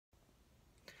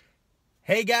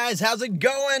Hey guys, how's it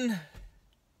going?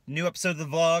 New episode of the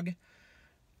vlog.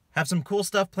 Have some cool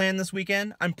stuff planned this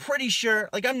weekend. I'm pretty sure,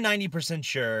 I'm 90%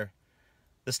 sure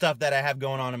the stuff that I have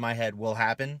going on in my head will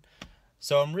happen.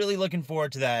 So I'm really looking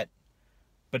forward to that.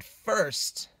 But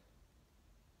first,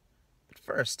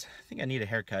 I think I need a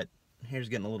haircut. Hair's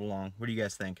getting a little long. What do you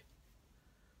guys think?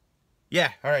 Yeah,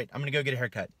 all right, I'm gonna go get a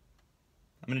haircut.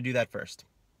 I'm gonna do that first.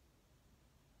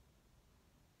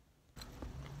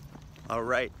 All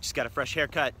right, just got a fresh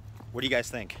haircut. What do you guys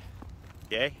think?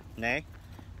 Yay? Nay?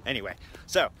 Anyway,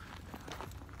 so,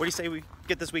 what do you say we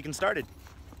get this weekend started?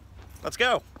 Let's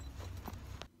go!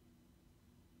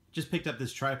 Just picked up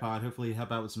this tripod, hopefully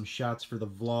help out with some shots for the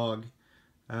vlog.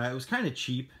 It was kind of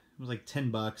cheap. It was like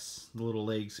 10 bucks. The little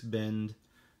legs bend.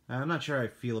 I'm not sure how I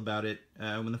feel about it.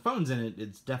 When the phone's in it,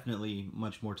 it's definitely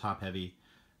much more top heavy.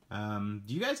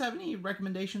 Do you guys have any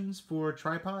recommendations for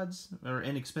tripods or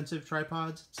inexpensive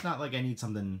tripods? It's not like I need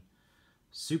something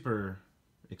super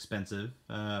expensive,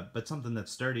 but something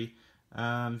that's sturdy.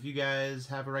 If you guys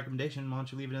have a recommendation, why don't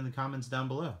you leave it in the comments down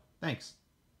below? Thanks.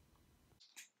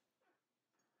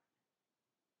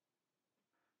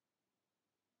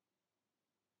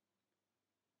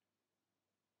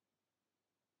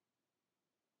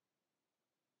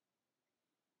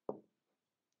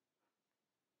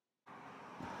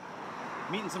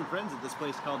 Meeting some friends at this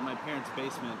place called My Parents'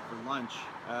 Basement for lunch.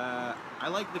 I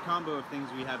like the combo of things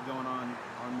we have going on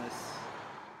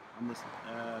this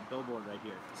billboard right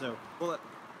here. So,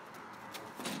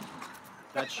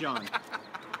 that's Sean.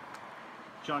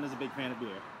 Sean is a big fan of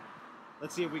beer.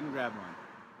 Let's see if we can grab one.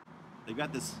 They've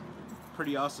got this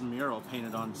pretty awesome mural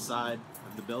painted on the side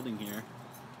of the building here.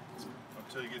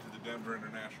 Until you get to the Denver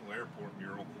International Airport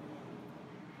mural.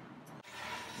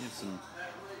 We have some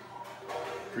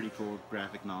pretty cool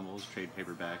graphic novels, trade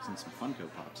paperbacks, and some Funko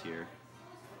Pops here.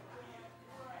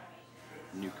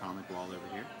 New comic wall over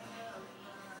here.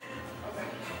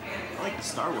 I like the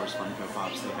Star Wars Funko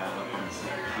Pops they have up on the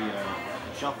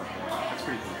shelf up there. That's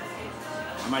pretty cool.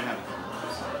 I might have a couple of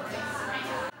those.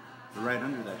 But right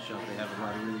under that shelf they have a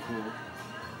lot of really cool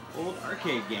old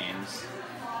arcade games.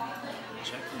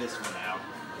 Check this one out.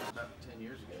 About 10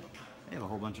 years ago. They have a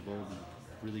whole bunch of old,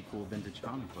 really cool vintage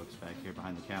comic books back here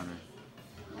behind the counter.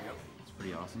 Yep. It's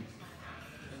pretty awesome.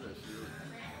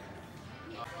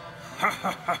 Ha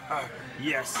ha ha ha!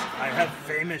 Yes, I have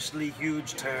famously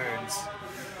huge turns.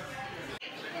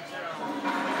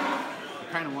 I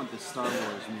kind of want this Star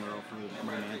Wars mural for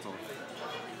my mantle.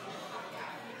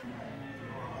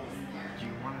 Do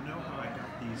you want to know how I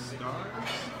got these stars?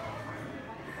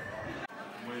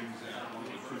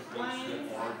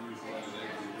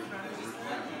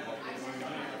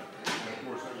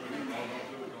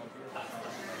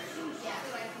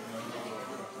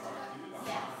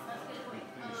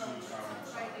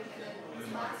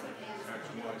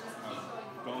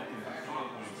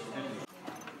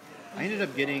 I ended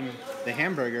up getting the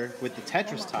hamburger with the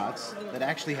Tetris tots that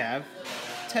actually have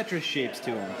Tetris shapes to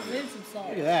them.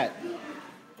 Look at that.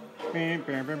 Okay,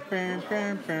 never had.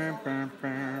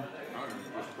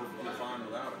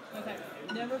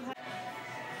 We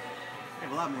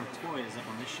have a lot more toys up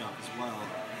on this shelf as well.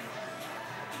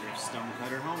 There's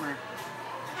Stonecutter Homer.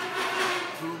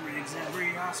 Who rigs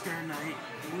every Oscar night?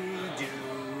 We do.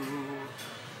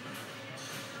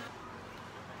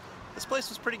 This place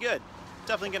was pretty good.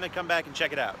 Definitely gonna come back and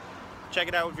check it out. Check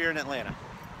it out if you're in Atlanta.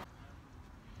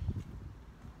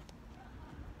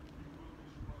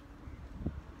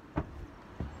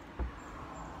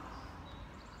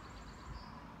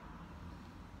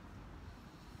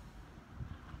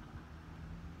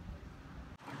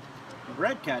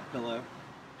 Red cat pillow.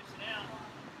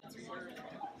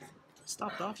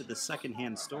 Stopped off at the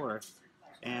secondhand store,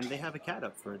 and they have a cat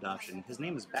up for adoption. His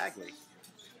name is Bagley.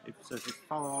 So if you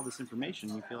follow all this information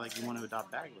and you feel like you want to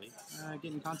adopt Bagley,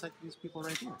 get in contact with these people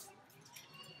right here.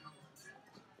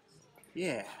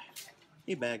 Yeah.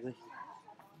 Hey, Bagley.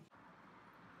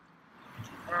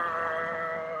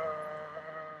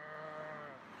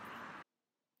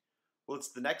 Well, it's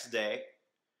the next day.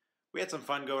 We had some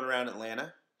fun going around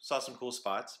Atlanta. Saw some cool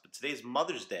spots. But today's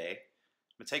Mother's Day. I'm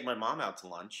going to take my mom out to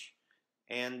lunch.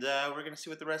 And we're going to see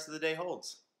what the rest of the day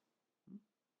holds.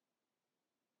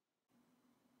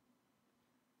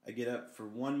 I get up for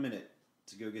 1 minute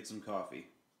to go get some coffee,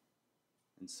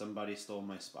 and somebody stole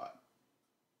my spot.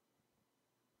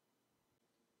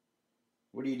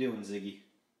 What are you doing, Ziggy?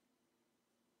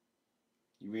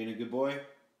 You being a good boy?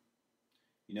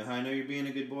 You know how I know you're being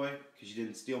a good boy? Because you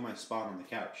didn't steal my spot on the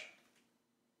couch.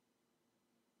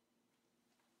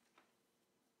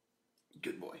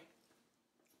 Good boy.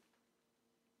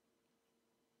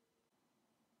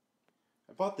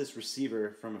 I bought this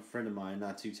receiver from a friend of mine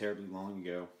not too terribly long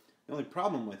ago. The only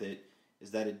problem with it is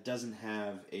that it doesn't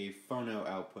have a phono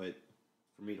output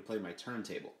for me to play my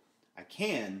turntable. I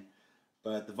can,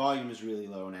 but the volume is really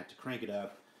low and I have to crank it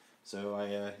up. So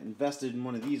I invested in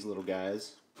one of these little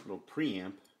guys, a little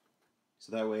preamp,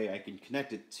 so that way I can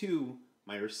connect it to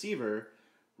my receiver,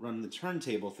 run the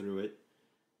turntable through it,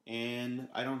 and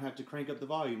I don't have to crank up the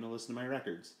volume to listen to my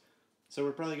records. So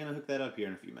we're probably going to hook that up here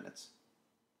in a few minutes.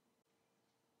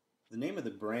 The name of the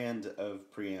brand of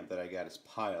preamp that I got is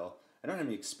Pile. I don't have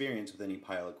any experience with any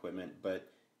Pile equipment, but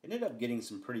it ended up getting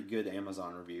some pretty good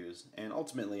Amazon reviews, and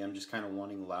ultimately I'm just kind of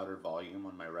wanting louder volume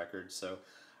on my records, so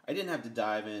I didn't have to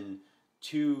dive in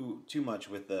too much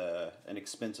with an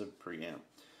expensive preamp.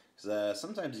 Because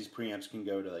sometimes these preamps can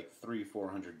go to like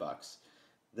 $300-400.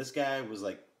 This guy was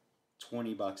like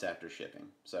 $20 after shipping,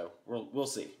 so we'll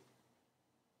see.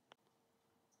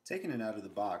 Taking it out of the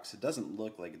box, it doesn't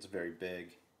look like it's very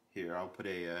big. Here, I'll put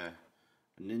a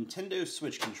Nintendo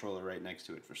Switch controller right next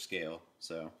to it for scale,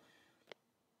 so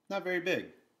not very big.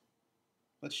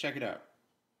 Let's check it out.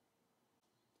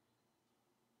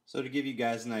 So to give you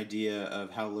guys an idea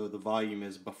of how low the volume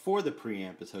is before the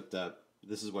preamp is hooked up,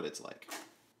 this is what it's like.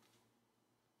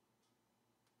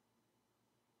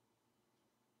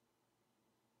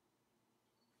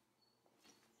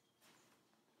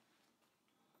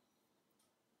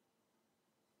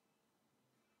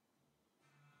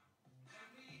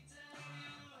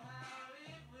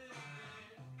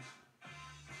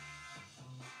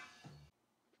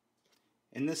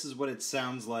 And this is what it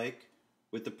sounds like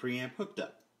with the preamp hooked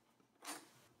up.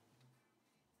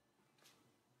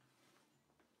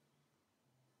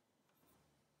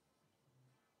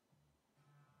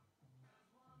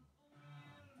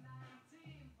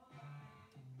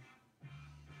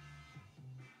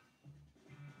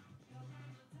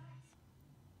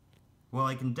 Well,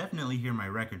 I can definitely hear my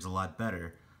records a lot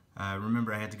better.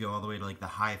 Remember, I had to go all the way to like the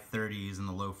high 30s and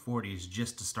the low 40s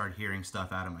just to start hearing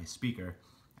stuff out of my speaker.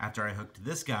 After I hooked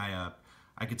this guy up,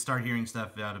 I could start hearing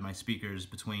stuff out of my speakers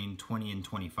between 20 and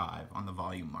 25 on the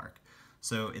volume mark.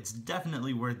 So it's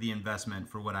definitely worth the investment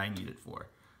for what I need it for.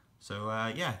 So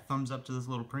yeah, thumbs up to this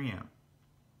little preamp.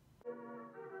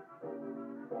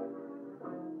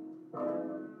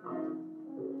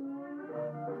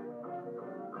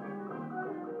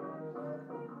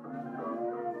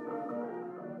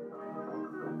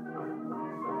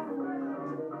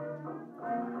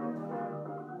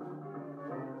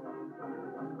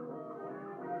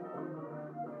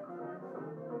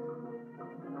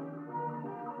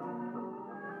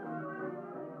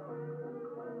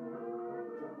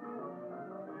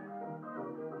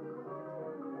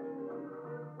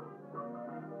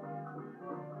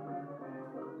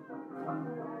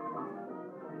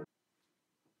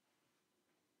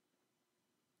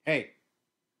 Hey,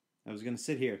 I was gonna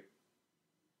sit here.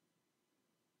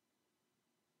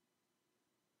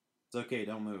 It's okay,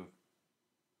 don't move.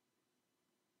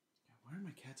 Why are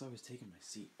my cats always taking my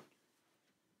seat?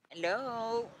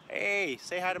 Hello. Hey,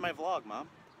 say hi to my vlog, Mom.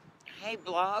 Hey,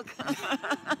 blog.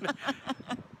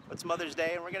 It's Mother's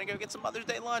Day, and we're gonna go get some Mother's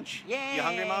Day lunch. Yay. You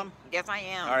hungry, Mom? Yes, I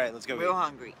am. All right, let's go Real eat.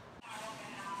 hungry.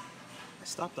 I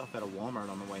stopped off at a Walmart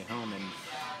on the way home,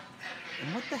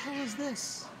 and what the hell is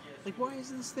this? Like, why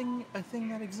is this thing a thing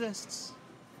that exists?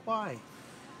 Why?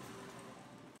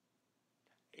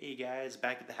 Hey guys,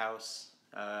 back at the house.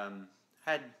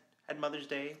 Had Mother's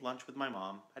Day lunch with my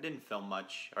mom. I didn't film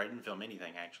much, or I didn't film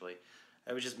anything actually.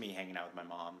 It was just me hanging out with my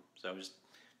mom, so I was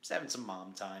just having some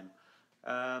mom time.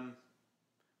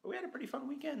 But we had a pretty fun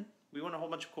weekend. We went a whole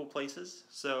bunch of cool places,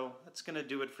 so that's gonna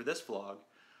do it for this vlog.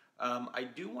 I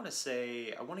do want to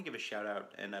say, I want to give a shout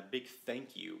out and a big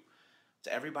thank you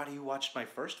to everybody who watched my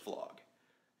first vlog.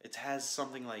 It has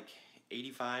something like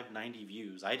 85, 90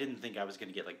 views. I didn't think I was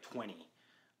gonna get like 20,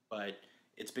 but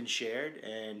it's been shared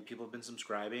and people have been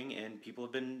subscribing and people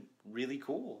have been really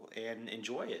cool and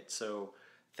enjoy it. So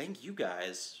thank you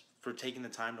guys for taking the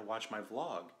time to watch my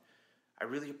vlog. I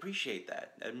really appreciate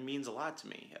that. It means a lot to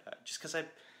me. Just because I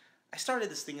started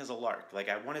this thing as a lark. Like,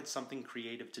 I wanted something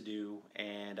creative to do,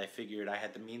 and I figured I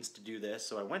had the means to do this,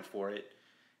 so I went for it.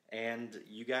 And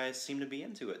you guys seem to be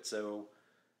into it, so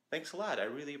thanks a lot. I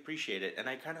really appreciate it. And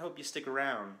I kind of hope you stick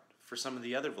around for some of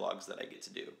the other vlogs that I get to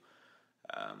do.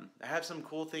 I have some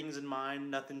cool things in mind,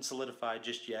 nothing solidified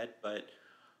just yet, but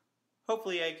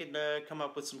hopefully I can come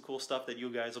up with some cool stuff that you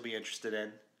guys will be interested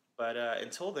in. But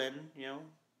until then, you know,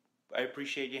 I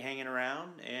appreciate you hanging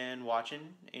around and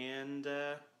watching, and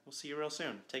we'll see you real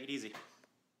soon. Take it easy.